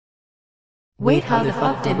Wait, how the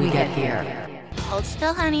fuck did we get here? Hold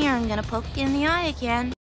still, honey, or I'm gonna poke you in the eye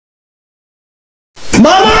again.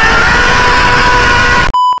 Mama!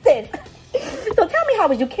 Sis, so tell me, how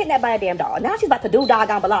was you kidnapped by a damn dog? Now she's about to do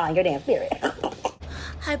doggone blah in your damn spirit.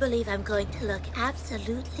 I believe I'm going to look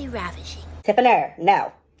absolutely ravishing. Tiffany,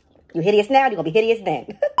 no. You hideous now, you're gonna be hideous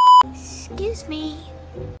then. Excuse me.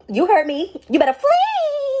 You heard me. You better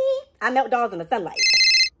flee! I melt dogs in the sunlight.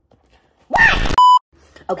 What?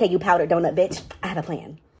 Okay, you powdered donut bitch. I have a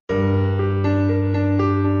plan.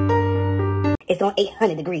 It's on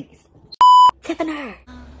 800 degrees. Tiffany.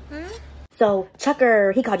 So,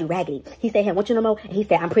 Chucker, he called you raggedy. He said he didn't want you no more, and he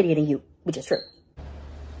said I'm prettier than you, which is true.